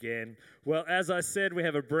Again. Well, as I said, we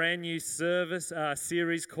have a brand new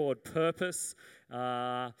series called Purpose,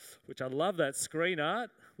 which I love that screen art.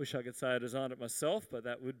 Wish I could say I designed it myself, but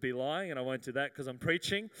that would be lying, and I won't do that because I'm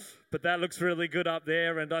preaching. But that looks really good up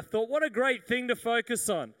there, and I thought, what a great thing to focus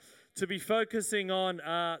on, to be focusing on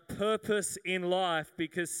purpose in life,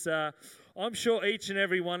 because I'm sure each and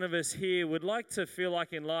every one of us here would like to feel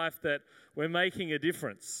like in life that we're making a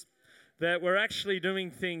difference, that we're actually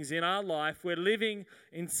doing things in our life, we're living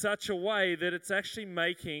in such a way that it's actually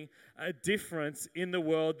making a difference in the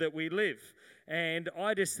world that we live. And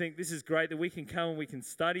I just think this is great that we can come and we can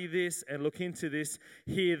study this and look into this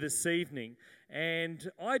here this evening. And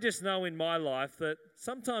I just know in my life that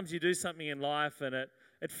sometimes you do something in life and it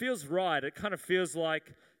feels right. It kind of feels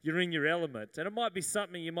like you're in your element. And it might be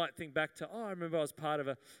something you might think back to, I remember I was part of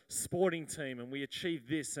a sporting team and we achieved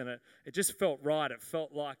this and it just felt right. It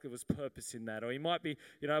felt like there was purpose in that. Or you might be,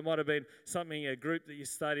 it might have been something, a group that you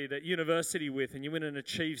studied at university with and you went and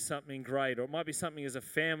achieved something great. Or it might be something as a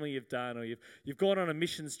family you've done, or you've gone on a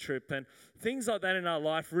missions trip. And things like that in our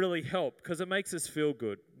life really help because it makes us feel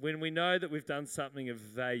good when we know that we've done something of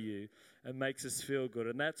value. It makes us feel good,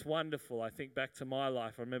 and that's wonderful. I think back to my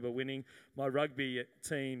life. I remember winning my rugby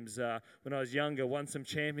teams when I was younger, won some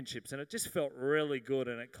championships, and it just felt really good,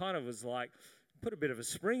 and it kind of was like put a bit of a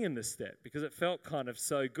spring in the step because it felt kind of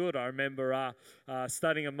so good. I remember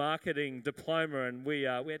studying a marketing diploma, and we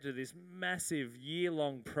had to do this massive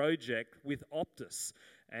year-long project with Optus.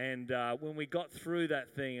 And when we got through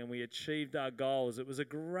that thing and we achieved our goals, it was a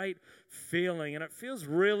great feeling, and it feels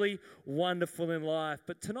really wonderful in life.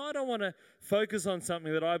 But tonight I want to focus on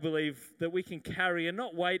something that I believe that we can carry and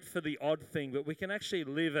not wait for the odd thing, but we can actually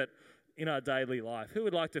live it in our daily life. Who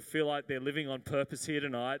would like to feel like they're living on purpose here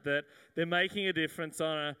tonight, that they're making a difference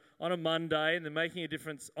on a Monday and they're making a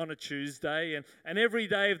difference on a Tuesday, and every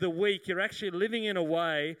day of the week you're actually living in a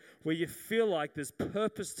way where you feel like there's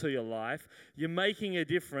purpose to your life, you're making a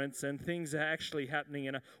difference, and things are actually happening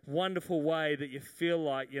in a wonderful way that you feel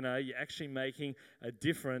like, you're actually making a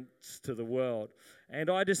difference to the world. And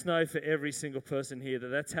I just know for every single person here that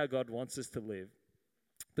that's how God wants us to live.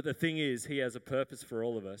 But the thing is, He has a purpose for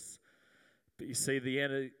all of us. But you see,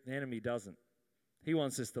 the enemy doesn't. He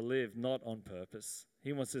wants us to live not on purpose.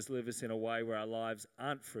 He wants us to live us in a way where our lives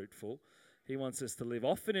aren't fruitful. He wants us to live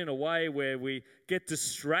often in a way where we get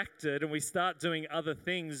distracted and we start doing other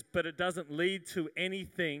things, but it doesn't lead to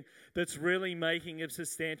anything that's really making a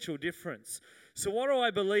substantial difference. So what do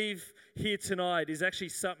I believe here tonight is actually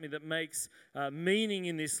something that makes meaning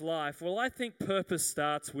in this life? Well, I think purpose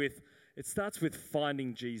starts with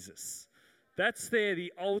finding Jesus. That's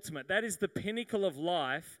the ultimate. That is the pinnacle of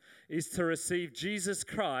life, is to receive Jesus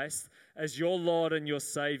Christ as your Lord and your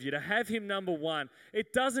Savior, to have Him number one.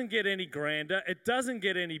 It doesn't get any grander. It doesn't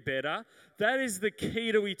get any better. That is the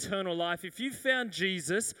key to eternal life. If you found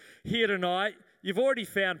Jesus here tonight, you've already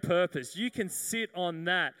found purpose. You can sit on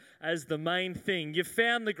that as the main thing. You've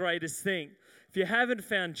found the greatest thing. If you haven't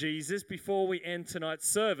found Jesus, before we end tonight's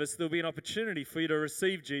service, there'll be an opportunity for you to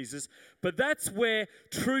receive Jesus. But that's where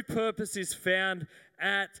true purpose is found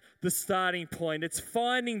at the starting point. It's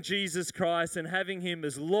finding Jesus Christ and having Him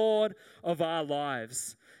as Lord of our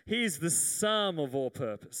lives. He is the sum of all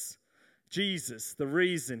purpose. Jesus, the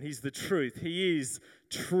reason, He's the truth. He is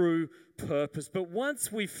true purpose. But once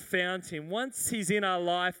we've found Him, once He's in our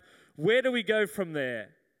life, where do we go from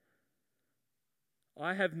there?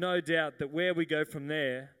 I have no doubt that where we go from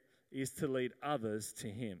there is to lead others to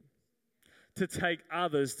Him, to take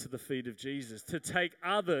others to the feet of Jesus, to take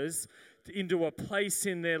others into a place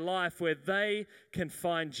in their life where they can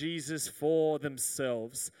find Jesus for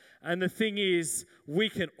themselves. And the thing is, we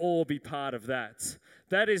can all be part of that.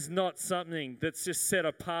 That is not something that's just set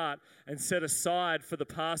apart and set aside for the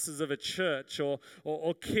pastors of a church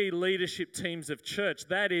or key leadership teams of church.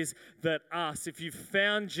 That is that us. If you've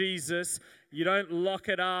found Jesus, you don't lock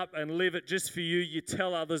it up and live it just for you. You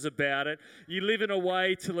tell others about it. You live in a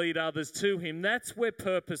way to lead others to Him. That's where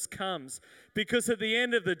purpose comes. Because at the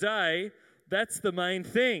end of the day, that's the main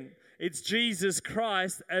thing. It's Jesus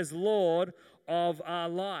Christ as Lord of our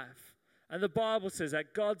life. And the Bible says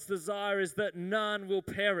that God's desire is that none will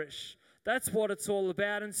perish. That's what it's all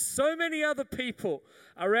about. And so many other people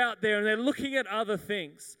are out there and they're looking at other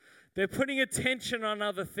things. They're putting attention on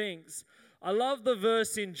other things. I love the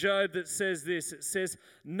verse in Job that says this. It says,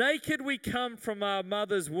 naked we come from our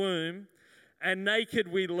mother's womb and naked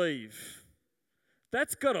we leave.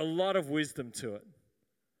 That's got a lot of wisdom to it.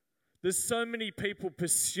 There's so many people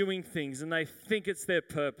pursuing things and they think it's their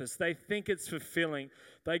purpose. They think it's fulfilling.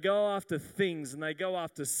 They go after things and they go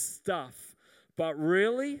after stuff. But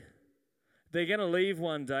really, they're going to leave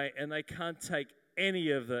one day and they can't take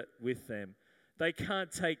any of it with them. They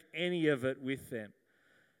can't take any of it with them.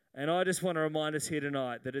 And I just want to remind us here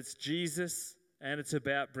tonight that it's Jesus and it's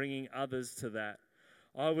about bringing others to that.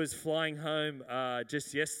 I was flying home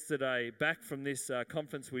just yesterday back from this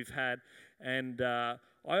conference we've had, and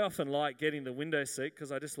I often like getting the window seat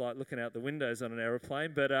because I just like looking out the windows on an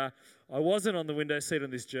aeroplane. But I wasn't on the window seat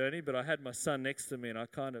on this journey, but I had my son next to me, and I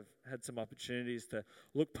kind of had some opportunities to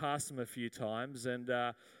look past him a few times. And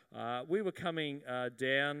we were coming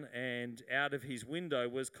down, and out of his window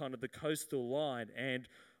was kind of the coastal line. And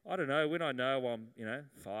I don't know, when I know I'm,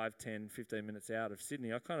 5, 10, 15 minutes out of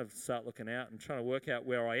Sydney, I kind of start looking out and trying to work out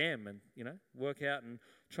where I am and, work out and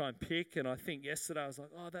try and pick. And I think yesterday I was like,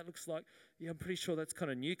 oh, that looks like, I'm pretty sure that's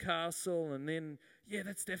kind of Newcastle. And then,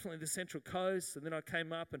 that's definitely the Central Coast. And then I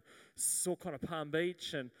came up and saw kind of Palm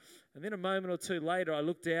Beach. And then a moment or two later, I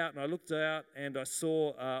looked out and I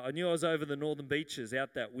saw, I knew I was over the northern beaches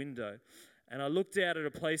out that window. And I looked out at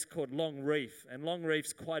a place called Long Reef. And Long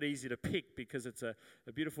Reef's quite easy to pick because it's a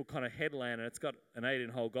beautiful kind of headland. And it's got an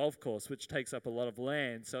 18-hole golf course, which takes up a lot of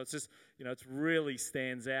land. So it's just, it really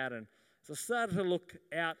stands out. And so I started to look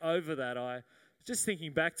out over that. I was just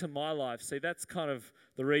thinking back to my life. See, that's kind of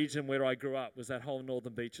the region where I grew up, was that whole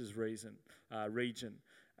Northern Beaches region.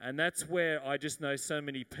 And that's where I just know so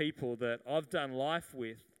many people that I've done life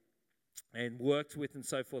with and worked with and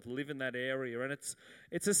so forth, live in that area. And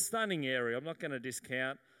it's a stunning area. I'm not going to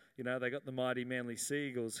discount, they got the mighty Manly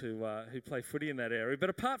Seagulls who play footy in that area. But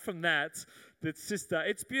apart from that, it's just,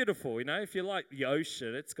 it's beautiful. If you like the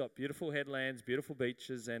ocean, it's got beautiful headlands, beautiful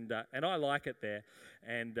beaches, and I like it there.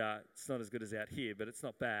 And it's not as good as out here, but it's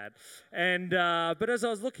not bad. And but as I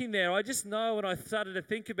was looking there, I just know, and I started to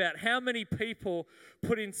think about how many people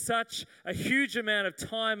put in such a huge amount of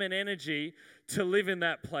time and energy to live in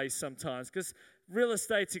that place sometimes, because real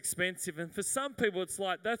estate's expensive, and for some people it's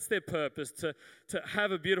like that's their purpose, to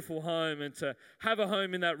have a beautiful home and to have a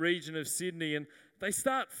home in that region of Sydney, and they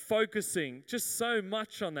start focusing just so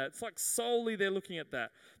much on that. It's like solely they're looking at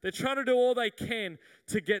that. They're trying to do all they can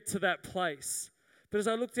to get to that place. But as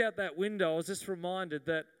I looked out that window, I was just reminded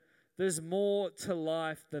that there's more to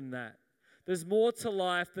life than that. There's more to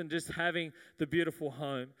life than just having the beautiful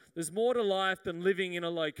home. There's more to life than living in a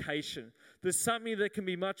location. There's something that can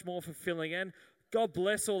be much more fulfilling. And God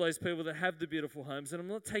bless all those people that have the beautiful homes. And I'm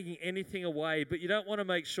not taking anything away, but you don't want to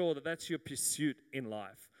make sure that that's your pursuit in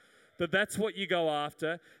life. That's what you go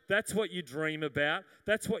after. That's what you dream about.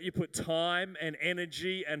 That's what you put time and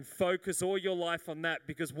energy and focus all your life on that.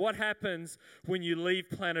 Because what happens when you leave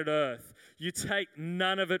planet Earth? You take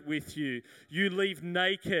none of it with you. You leave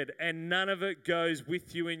naked and none of it goes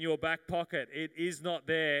with you in your back pocket. It is not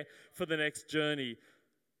there for the next journey.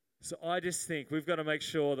 So I just think we've got to make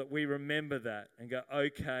sure that we remember that and go,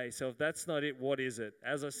 okay, so if that's not it, what is it?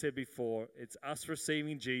 As I said before, it's us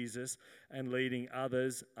receiving Jesus and leading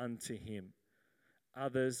others unto him.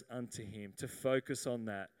 Others unto him. To focus on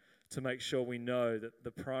that, to make sure we know that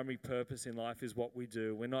the primary purpose in life is what we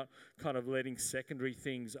do. We're not kind of letting secondary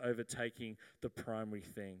things overtaking the primary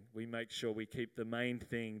thing. We make sure we keep the main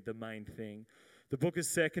thing the main thing. The book of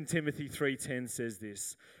 2 Timothy 3:10 says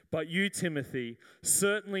this, "But you, Timothy,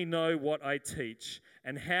 certainly know what I teach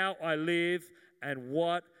and how I live and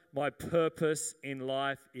what my purpose in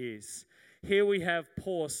life is." Here we have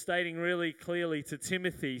Paul stating really clearly to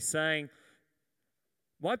Timothy, saying,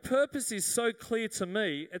 my purpose is so clear to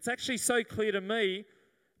me. It's actually so clear to me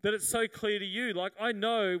that it's so clear to you. Like, I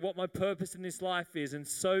know what my purpose in this life is, and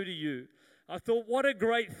so do you. I thought, what a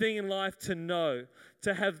great thing in life to know,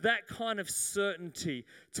 to have that kind of certainty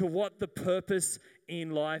to what the purpose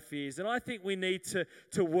in life is. And I think we need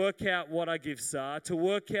to work out what our gifts are, to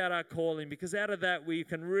work out our calling, because out of that we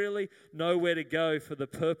can really know where to go for the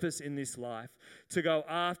purpose in this life, to go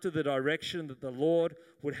after the direction that the Lord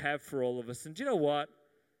would have for all of us. And do you know what?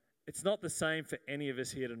 It's not the same for any of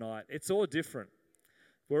us here tonight. It's all different.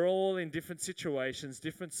 We're all in different situations,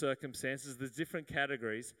 different circumstances, there's different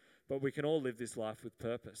categories, but we can all live this life with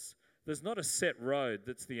purpose. There's not a set road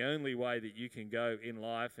that's the only way that you can go in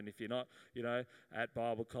life. And if you're not, at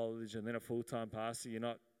Bible college and then a full-time pastor,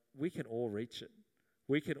 we can all reach it.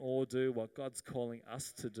 We can all do what God's calling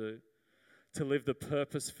us to do, to live the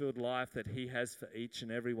purpose-filled life that he has for each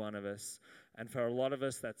and every one of us. And for a lot of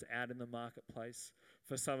us, that's out in the marketplace.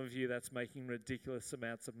 For some of you, that's making ridiculous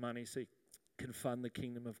amounts of money so you can fund the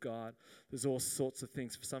kingdom of God. There's all sorts of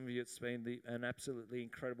things. For some of you, it's been an absolutely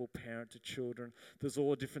incredible parent to children. There's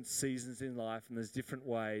all different seasons in life and there's different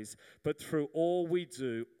ways. But through all we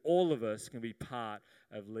do, all of us can be part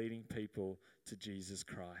of leading people to Jesus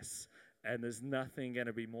Christ. And there's nothing going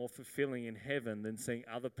to be more fulfilling in heaven than seeing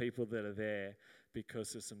other people that are there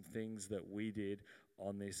because of some things that we did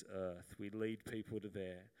on this earth. We lead people to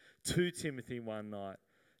there. 2 Timothy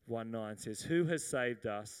 1:9 says, "Who has saved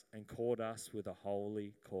us and called us with a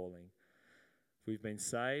holy calling?" We've been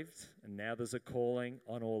saved, and now there's a calling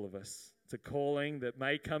on all of us. It's a calling that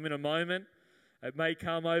may come in a moment. It may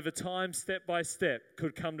come over time, step by step.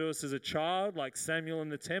 Could come to us as a child, like Samuel in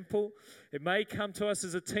the temple. It may come to us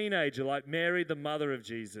as a teenager, like Mary, the mother of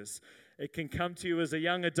Jesus. It can come to you as a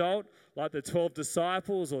young adult, like the 12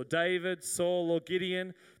 disciples, or David, Saul, or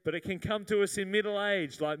Gideon. But it can come to us in middle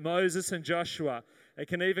age, like Moses and Joshua. It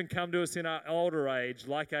can even come to us in our older age,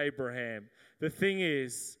 like Abraham. The thing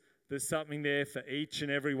is, there's something there for each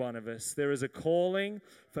and every one of us. There is a calling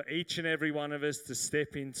for each and every one of us to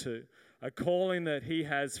step into. A calling that he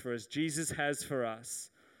has for us, Jesus has for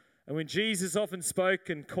us. And when Jesus often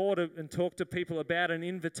spoke and talked to people about an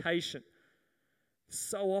invitation,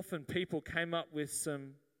 so often people came up with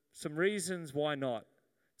some reasons why not.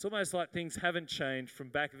 It's almost like things haven't changed from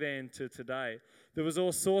back then to today. There was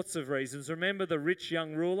all sorts of reasons. Remember the rich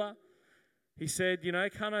young ruler? He said,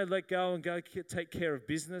 can't I let go and go take care of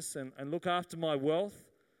business and look after my wealth?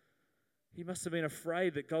 He must have been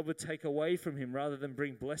afraid that God would take away from him rather than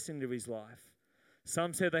bring blessing to his life.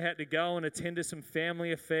 Some said they had to go and attend to some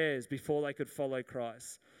family affairs before they could follow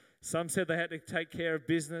Christ. Some said they had to take care of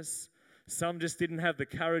business. Some just didn't have the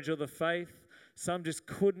courage or the faith. Some just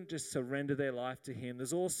couldn't just surrender their life to him.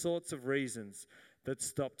 There's all sorts of reasons that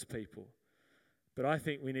stopped people. But I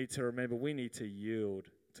think we need to remember we need to yield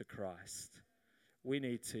to Christ. We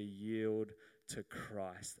need to yield to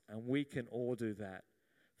Christ. And we can all do that.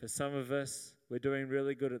 For some of us, we're doing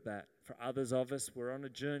really good at that. For others of us, we're on a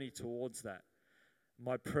journey towards that.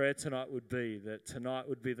 My prayer tonight would be that tonight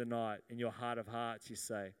would be the night in your heart of hearts you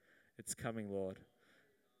say, "It's coming, Lord.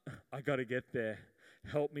 I got to get there.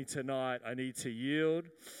 Help me tonight. I need to yield.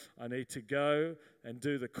 I need to go and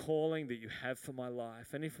do the calling that you have for my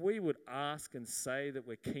life." And if we would ask and say that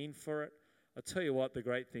we're keen for it, I'll tell you what the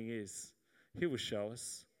great thing is. He will show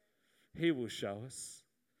us. He will show us.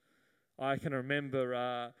 I can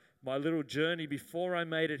remember my little journey before I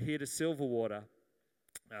made it here to Silverwater.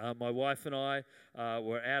 My wife and I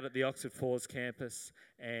were out at the Oxford Falls campus,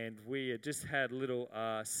 and we had just had little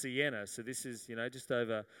Sienna. So this is, just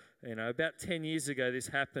over, about 10 years ago this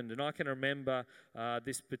happened. And I can remember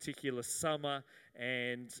this particular summer,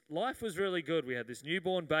 and life was really good. We had this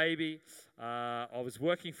newborn baby. I was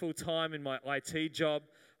working full-time in my IT job.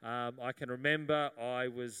 I can remember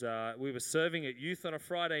we were serving at youth on a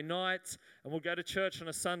Friday night, and we'll go to church on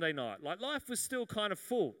a Sunday night. Like, life was still kind of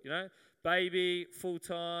full, baby,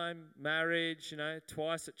 full-time, marriage,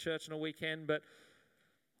 twice at church on a weekend. But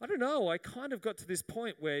I don't know, I kind of got to this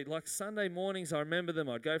point where, like, Sunday mornings, I remember them.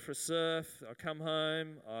 I'd go for a surf, I'd come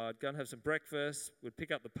home, I'd go and have some breakfast, would pick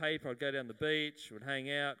up the paper, I'd go down the beach, would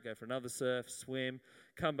hang out, go for another surf, swim,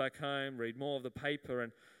 come back home, read more of the paper.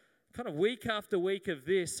 And kind of week after week of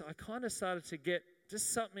this, I kind of started to get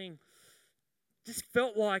just something, just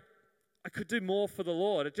felt like I could do more for the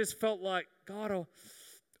Lord. It just felt like, God, I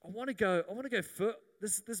want to go further.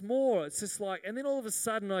 There's more. It's just like, and then all of a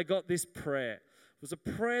sudden I got this prayer. It was a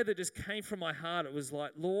prayer that just came from my heart. It was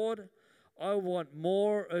like, Lord, I want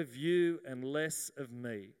more of you and less of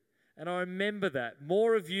me. And I remember that.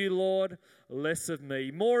 More of you, Lord, less of me.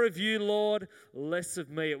 More of you, Lord, less of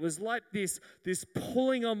me. It was like this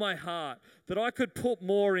pulling on my heart that I could put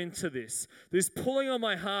more into this. This pulling on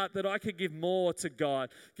my heart that I could give more to God,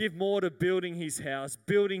 give more to building his house,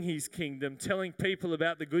 building his kingdom, telling people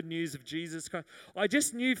about the good news of Jesus Christ. I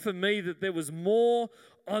just knew for me that there was more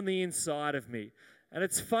on the inside of me. And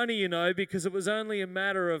it's funny, because it was only a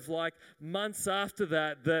matter of like months after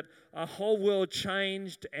that our whole world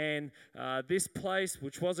changed, and this place,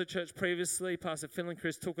 which was a church previously, Pastor Phil and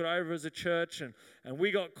Chris took it over as a church, and we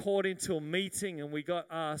got called into a meeting, and we got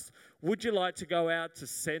asked, would you like to go out to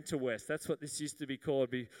Centre West? That's what this used to be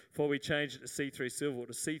called before we changed it to C3 Silverwater,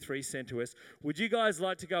 to C3 Centre West. Would you guys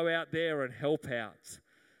like to go out there and help out?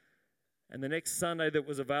 And the next Sunday that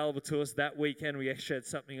was available to us that weekend, we actually had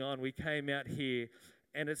something on. We came out here,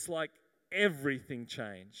 and it's like everything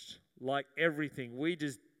changed. Like everything. We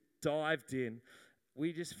just dived in.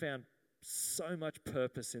 We just found so much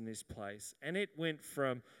purpose in this place. And it went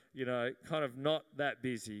from, kind of not that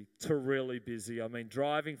busy to really busy. I mean,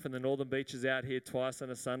 driving from the Northern Beaches out here twice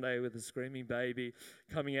on a Sunday with a screaming baby,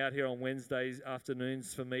 coming out here on Wednesdays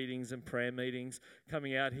afternoons for meetings and prayer meetings,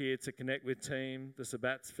 coming out here to connect with team, the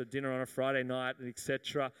Sabbats for dinner on a Friday night,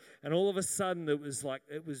 etc. And all of a sudden it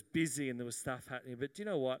was busy and there was stuff happening. But do you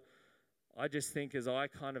know what? I just think as I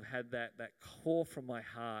kind of had that call from my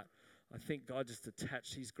heart, I think God just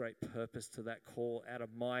attached his great purpose to that call out of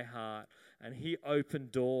my heart. And he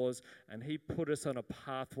opened doors and he put us on a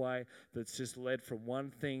pathway that's just led from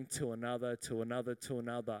one thing to another, to another, to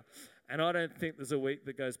another. And I don't think there's a week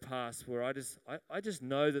that goes past where I just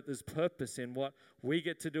know that there's purpose in what we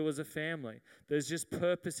get to do as a family. There's just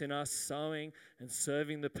purpose in us sowing and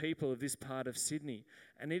serving the people of this part of Sydney.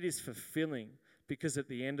 And it is fulfilling because at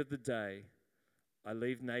the end of the day, I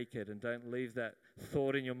leave naked, and don't leave that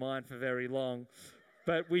thought in your mind for very long.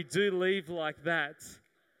 But we do leave like that.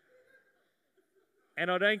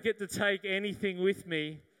 And I don't get to take anything with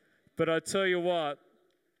me, but I tell you what,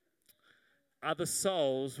 other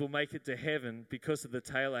souls will make it to heaven because of the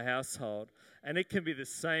Taylor household. And it can be the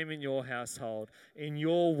same in your household. In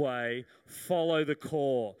your way, follow the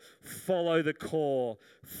core. Follow the core.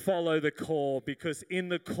 Follow the core. Because in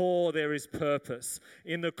the core, there is purpose.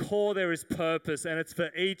 In the core, there is purpose. And it's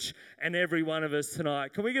for each and every one of us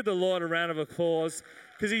tonight. Can we give the Lord a round of applause?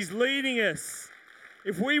 Because he's leading us.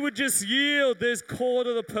 If we would just yield, there's core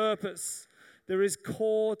to the purpose. There is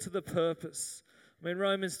core to the purpose. I mean,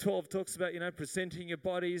 Romans 12 talks about, presenting your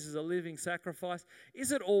bodies as a living sacrifice.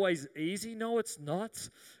 Is it always easy? No, it's not.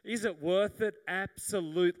 Is it worth it?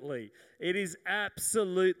 Absolutely. It is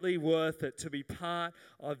absolutely worth it to be part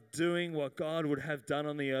of doing what God would have done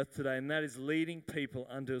on the earth today, and that is leading people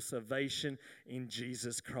unto salvation in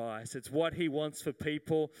Jesus Christ. It's what he wants for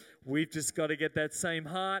people. We've just got to get that same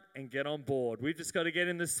heart and get on board. We've just got to get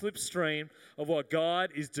in the slipstream of what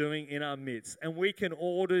God is doing in our midst, and we can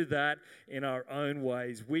all do that in our own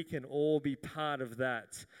ways. We can all be part of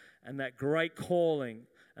that, and that great calling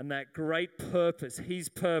and that great purpose, his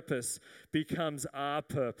purpose, becomes our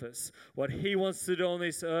purpose. What he wants to do on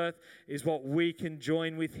this earth is what we can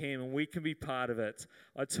join with him, and we can be part of it.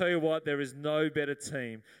 I tell you what, there is no better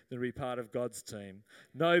team than to be part of God's team.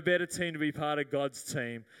 No better team to be part of God's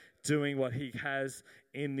team doing what he has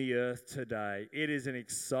in the earth today. It is an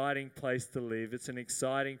exciting place to live. It's an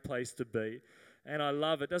exciting place to be. And I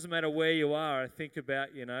love it. Doesn't matter where you are. I think about,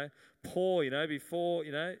 Paul, before,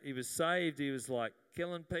 he was saved, he was like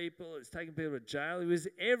killing people, he was taking people to jail. He was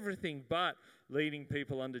everything but leading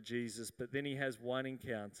people under Jesus. But then he has one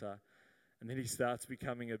encounter, and then he starts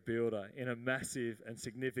becoming a builder in a massive and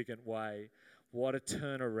significant way. What a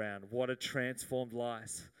turnaround. What a transformed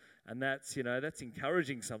life. And that's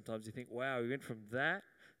encouraging sometimes. You think, wow, we went from that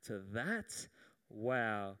to that.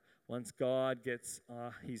 Wow. Once God gets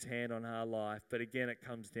his hand on our life. But again, it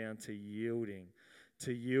comes down to yielding.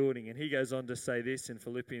 And he goes on to say this in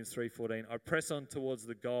Philippians 3:14, I press on towards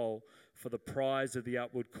the goal for the prize of the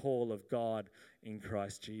upward call of God in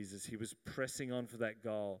Christ Jesus. He was pressing on for that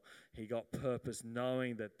goal. He got purpose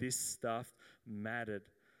knowing that this stuff mattered.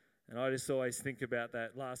 And I just always think about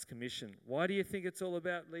that last commission. Why do you think it's all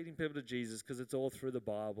about leading people to Jesus? Because it's all through the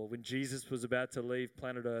Bible. When Jesus was about to leave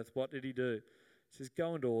planet Earth, what did he do? He says,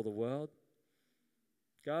 go into all the world.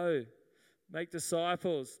 Go. Make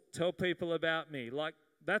disciples. Tell people about me. Like,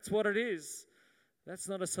 that's what it is. That's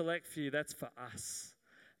not a select few. That's for us.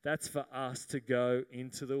 That's for us to go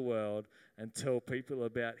into the world and tell people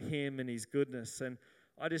about him and his goodness. And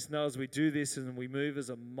I just know as we do this and we move as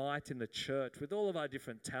a might in the church with all of our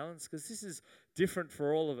different talents, because this is different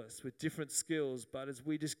for all of us with different skills, but as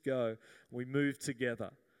we just go, we move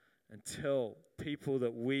together and tell people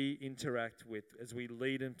that we interact with as we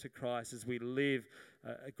lead them to Christ, as we live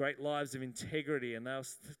great lives of integrity, and they'll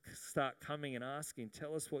start coming and asking,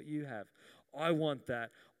 tell us what you have. I want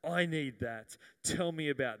that. I need that. Tell me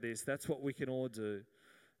about this. That's what we can all do.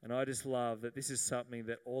 And I just love that this is something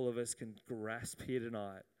that all of us can grasp here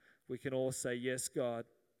tonight. We can all say, yes, God,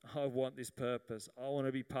 I want this purpose. I want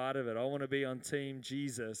to be part of it. I want to be on Team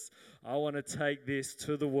Jesus. I want to take this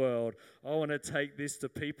to the world. I want to take this to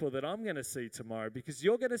people that I'm going to see tomorrow, because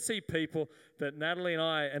you're going to see people that Natalie and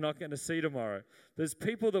I are not going to see tomorrow. There's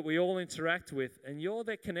people that we all interact with, and you're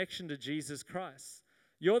their connection to Jesus Christ.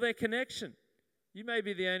 You're their connection. You may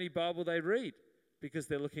be the only Bible they read because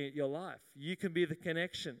they're looking at your life. You can be the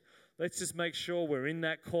connection. Let's just make sure we're in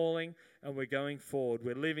that calling and we're going forward.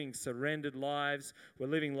 We're living surrendered lives. We're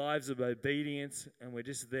living lives of obedience, and we're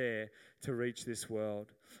just there to reach this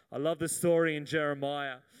world. I love the story in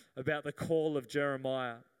Jeremiah about the call of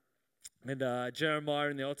Jeremiah. And Jeremiah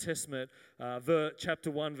in the Old Testament,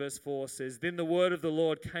 chapter 1, verse 4 says, Then the word of the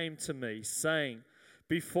Lord came to me, saying,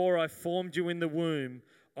 Before I formed you in the womb,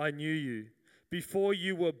 I knew you. Before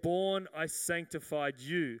you were born, I sanctified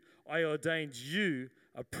you. I ordained you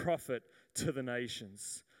a prophet to the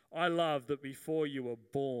nations. I love that before you were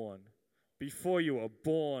born,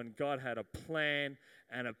 God had a plan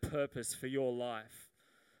and a purpose for your life.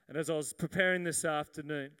 And as I was preparing this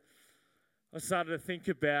afternoon, I started to think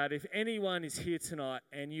about if anyone is here tonight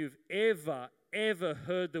and you've ever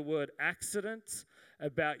heard the word accident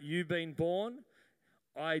about you being born,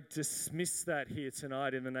 I dismiss that here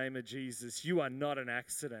tonight in the name of Jesus. You are not an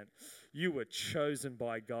accident. You were chosen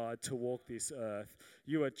by God to walk this earth.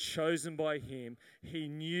 You were chosen by Him. He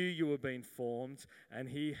knew you were being formed, and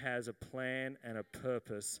He has a plan and a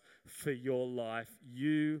purpose for your life.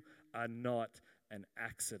 You are not an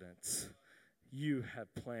accident. You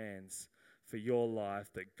have plans for your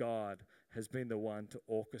life that God has been the one to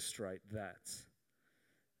orchestrate that.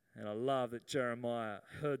 And I love that Jeremiah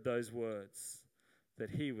heard those words, that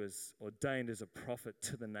he was ordained as a prophet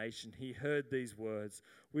to the nation. He heard these words.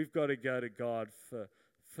 We've got to go to God for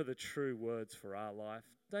the true words for our life.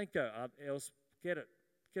 Don't go else. Get it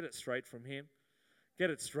straight from Him. Get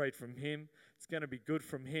it straight from Him. It's going to be good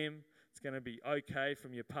from Him. It's going to be okay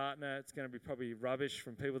from your partner. It's going to be probably rubbish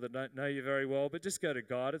from people that don't know you very well. But just go to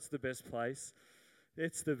God. It's the best place.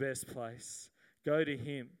 It's the best place. Go to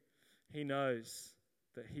Him. He knows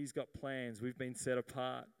that He's got plans. We've been set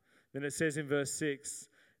apart. Then it says in verse 6,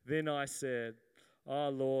 then I said, "Oh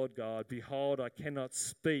Lord God, behold, I cannot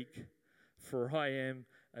speak, for I am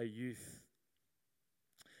a youth."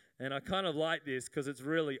 And I kind of like this because it's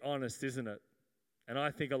really honest, isn't it? And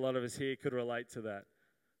I think a lot of us here could relate to that.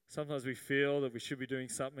 Sometimes we feel that we should be doing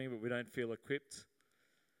something, but we don't feel equipped.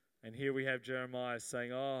 And here we have Jeremiah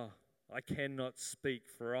saying, "Oh, I cannot speak,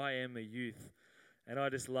 for I am a youth." And I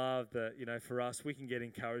just love that, for us, we can get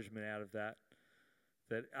encouragement out of that.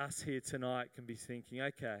 That us here tonight can be thinking,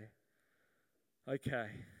 okay,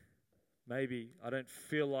 maybe I don't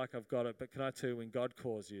feel like I've got it, but can I tell you, when God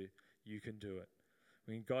calls you, you can do it.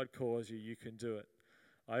 When God calls you, you can do it.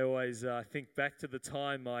 I always think back to the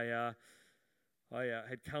time I had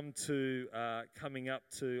I'd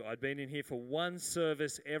been in here for one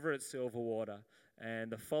service ever at Silverwater,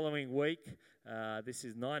 and the following week, this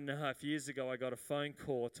is 9.5 years ago, I got a phone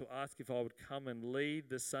call to ask if I would come and lead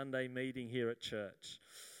the Sunday meeting here at church.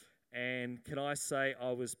 And can I say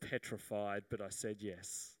I was petrified, but I said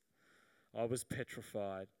yes. I was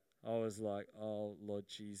petrified. I was like, "Oh, Lord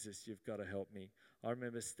Jesus, you've got to help me." I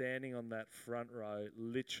remember standing on that front row,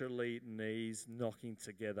 literally knees knocking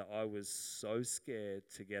together. I was so scared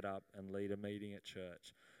to get up and lead a meeting at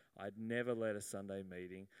church. I'd never led a Sunday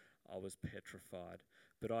meeting. I was petrified.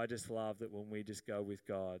 But I just love that when we just go with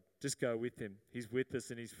God, just go with Him. He's with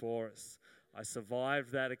us and He's for us. I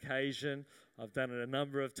survived that occasion. I've done it a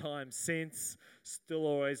number of times since, still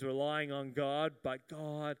always relying on God, but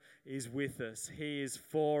God is with us. He is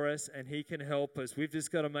for us and He can help us. We've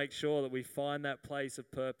just got to make sure that we find that place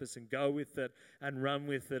of purpose and go with it and run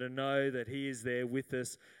with it and know that He is there with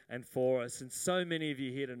us and for us. And so many of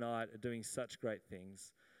you here tonight are doing such great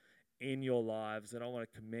things in your lives, and I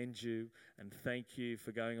want to commend you and thank you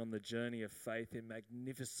for going on the journey of faith in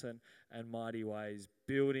magnificent and mighty ways,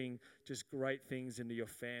 building just great things into your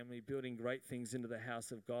family, building great things into the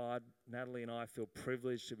house of God. Natalie and I feel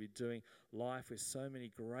privileged to be doing life with so many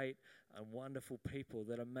great and wonderful people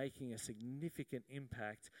that are making a significant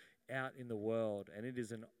impact out in the world, and it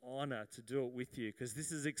is an honor to do it with you because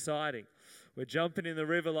this is exciting. We're jumping in the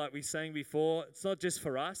river like we sang before. It's not just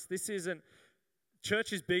for us.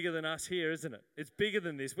 Church is bigger than us here, isn't it? It's bigger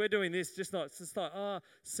than this. We're doing this it's just like,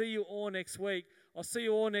 see you all next week. I'll see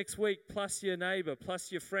you all next week, plus your neighbor,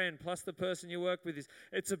 plus your friend, plus the person you work with.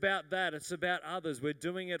 It's about that. It's about others. We're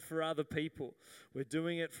doing it for other people. We're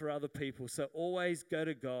doing it for other people. So always go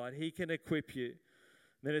to God. He can equip you.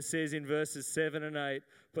 Then it says in verses 7 and 8,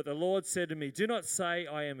 "But the Lord said to me, do not say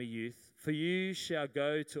I am a youth, for you shall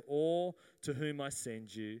go to all to whom I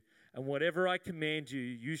send you, and whatever I command you,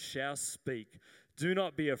 you shall speak. Do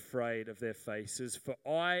not be afraid of their faces, for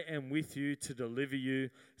I am with you to deliver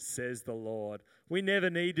you, says the Lord." We never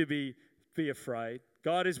need to be afraid.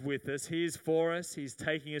 God is with us. He is for us. He's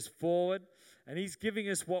taking us forward, and He's giving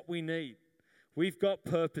us what we need. We've got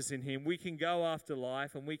purpose in Him. We can go after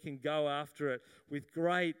life, and we can go after it with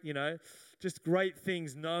great, just great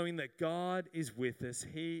things, knowing that God is with us.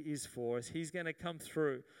 He is for us. He's going to come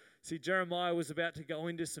through. See, Jeremiah was about to go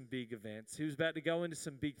into some big events. He was about to go into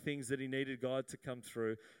some big things that he needed God to come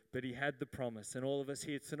through, but he had the promise. And all of us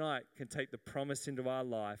here tonight can take the promise into our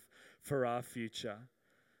life for our future.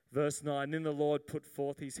 Verse 9, "Then the Lord put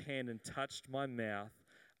forth His hand and touched my mouth,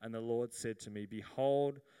 and the Lord said to me,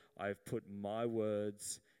 behold, I have put my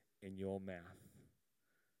words in your mouth."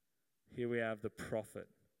 Here we have the prophet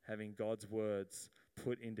having God's words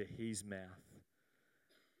put into his mouth.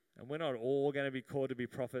 And we're not all going to be called to be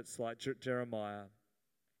prophets like Jeremiah,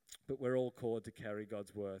 but we're all called to carry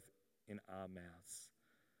God's word in our mouths.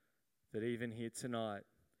 That even here tonight,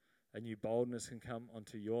 A new boldness can come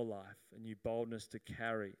onto your life, a new boldness to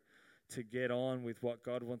carry, to get on with what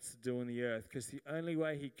God wants to do in the earth, because the only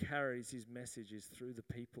way he carries his message is through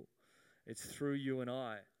the people. It's through you and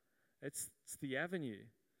I. It's the avenue.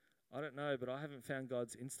 I don't know, but I haven't found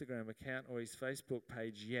God's Instagram account or his Facebook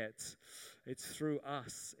page yet. It's through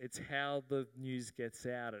us. It's how the news gets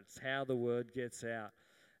out. It's how the word gets out.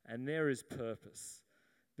 And there is purpose.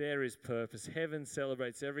 There is purpose. Heaven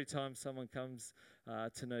celebrates every time someone comes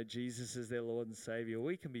to know Jesus as their Lord and Savior.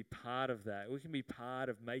 We can be part of that. We can be part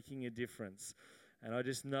of making a difference. And I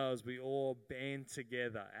just know as we all band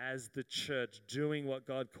together as the church doing what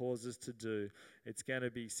God calls us to do, it's going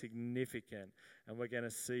to be significant. And we're going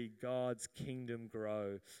to see God's kingdom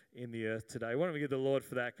grow in the earth today. Why don't we give the Lord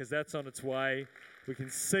for that? Because that's on its way. We can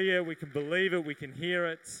see it. We can believe it. We can hear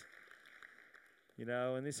it.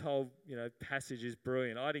 And this whole, passage is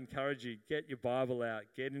brilliant. I'd encourage you, get your Bible out,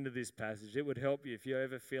 get into this passage. It would help you if you're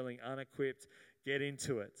ever feeling unequipped, get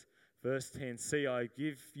into it. Verse 10, see, I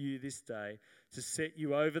give you this day to set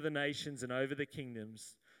you over the nations and over the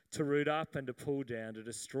kingdoms, to root up and to pull down, to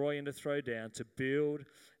destroy and to throw down, to build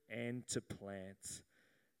and to plant.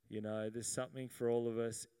 There's something for all of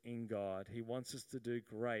us in God. He wants us to do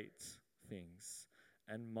great things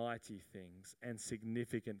and mighty things and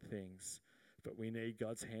significant things. But we need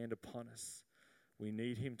God's hand upon us. We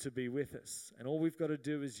need him to be with us. And all we've got to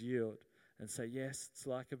do is yield and say, yes, it's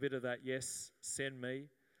like a bit of that, yes, send me.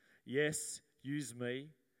 Yes, use me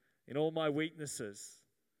in all my weaknesses.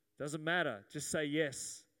 Doesn't matter. Just say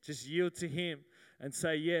yes. Just yield to him and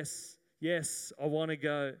say, yes, I want to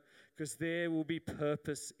go. Because there will be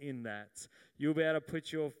purpose in that. You'll be able to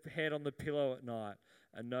put your head on the pillow at night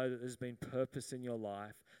and know that there's been purpose in your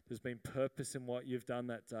life. There's been purpose in what you've done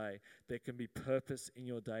that day. There can be purpose in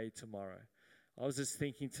your day tomorrow. I was just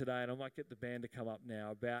thinking today, and I might get the band to come up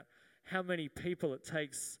now, about how many people it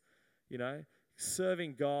takes,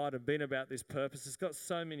 serving God and being about this purpose. It's got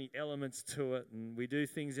so many elements to it, and we do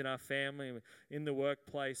things in our family, in the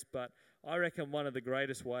workplace, but I reckon one of the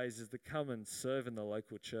greatest ways is to come and serve in the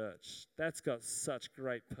local church. That's got such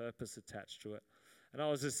great purpose attached to it. And I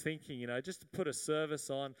was just thinking, just to put a service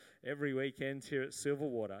on every weekend here at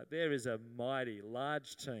Silverwater, there is a mighty,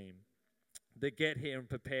 large team that get here and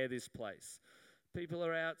prepare this place. People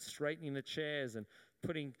are out straightening the chairs and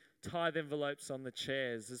putting tithe envelopes on the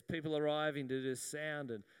chairs. There's people arriving to do sound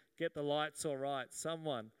and get the lights all right.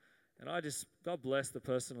 God bless the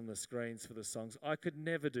person on the screens for the songs. I could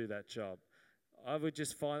never do that job. I would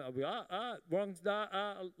just find, I'd be, wrong,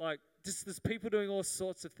 there's people doing all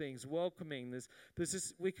sorts of things, welcoming. There's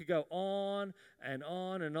this, we could go on and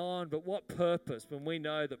on and on, but what purpose when we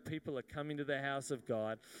know that people are coming to the house of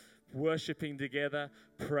God, worshiping together,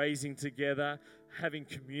 praising together, having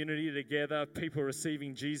community together, people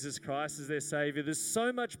receiving Jesus Christ as their Savior. There's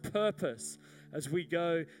so much purpose as we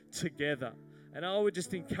go together. And I would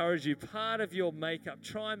just encourage you, part of your makeup,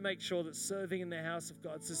 try and make sure that serving in the house of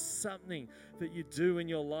God is something that you do in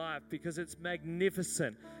your life, because it's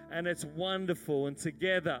magnificent and it's wonderful. And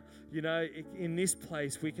together, in this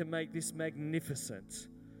place, we can make this magnificent.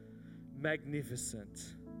 Magnificent.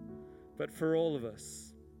 But for all of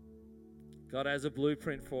us, God has a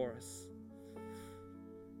blueprint for us.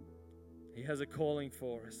 He has a calling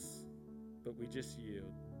for us, but we just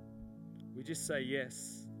yield. We just say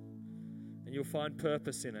yes. And you'll find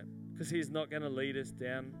purpose in it, because he's not going to lead us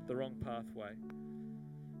down the wrong pathway.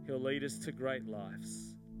 He'll lead us to great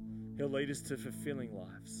lives. He'll lead us to fulfilling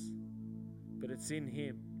lives. But it's in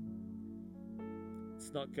him.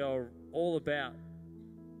 It's not go all about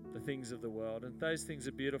the things of the world. And those things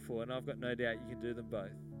are beautiful, and I've got no doubt you can do them both.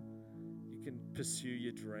 You can pursue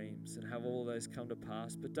your dreams and have all those come to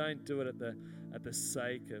pass, but don't do it at the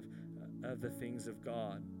sake of the things of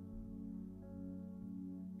God.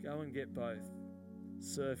 Go and get both.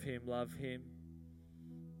 Serve him, love him.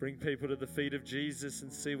 Bring people to the feet of Jesus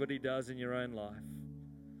and see what he does in your own life.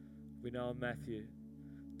 We know Matthew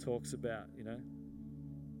talks about,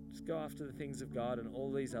 just go after the things of God, and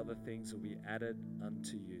all these other things will be added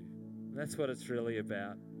unto you. And that's what it's really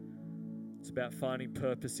about. It's about finding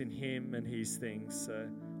purpose in him and his things. So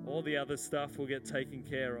all the other stuff will get taken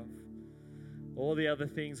care of. All the other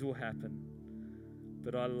things will happen.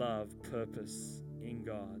 But I love purpose in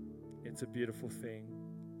God. It's a beautiful thing.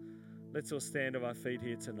 Let's all stand on our feet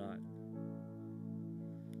here tonight.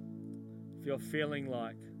 If you're feeling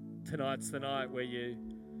like tonight's the night where you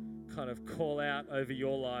kind of call out over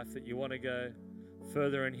your life that you want to go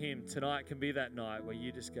further in him, tonight can be that night where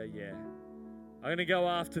you just go, yeah, I'm going to go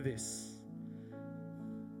after this.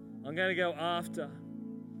 I'm going to go after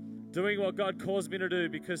doing what God calls me to do,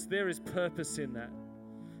 because there is purpose in that.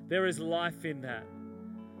 There is life in that.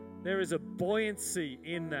 There is a buoyancy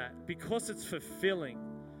in that because it's fulfilling,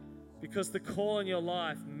 because the call in your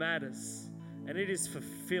life matters and it is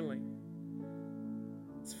fulfilling.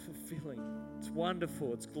 It's fulfilling. It's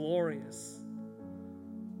wonderful. It's glorious.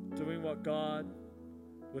 Doing what God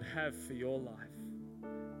would have for your life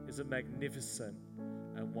is a magnificent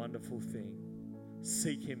and wonderful thing.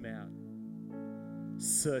 Seek Him out.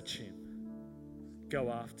 Search Him.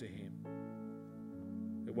 Go after Him.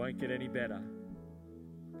 It won't get any better.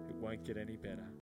 It won't get any better.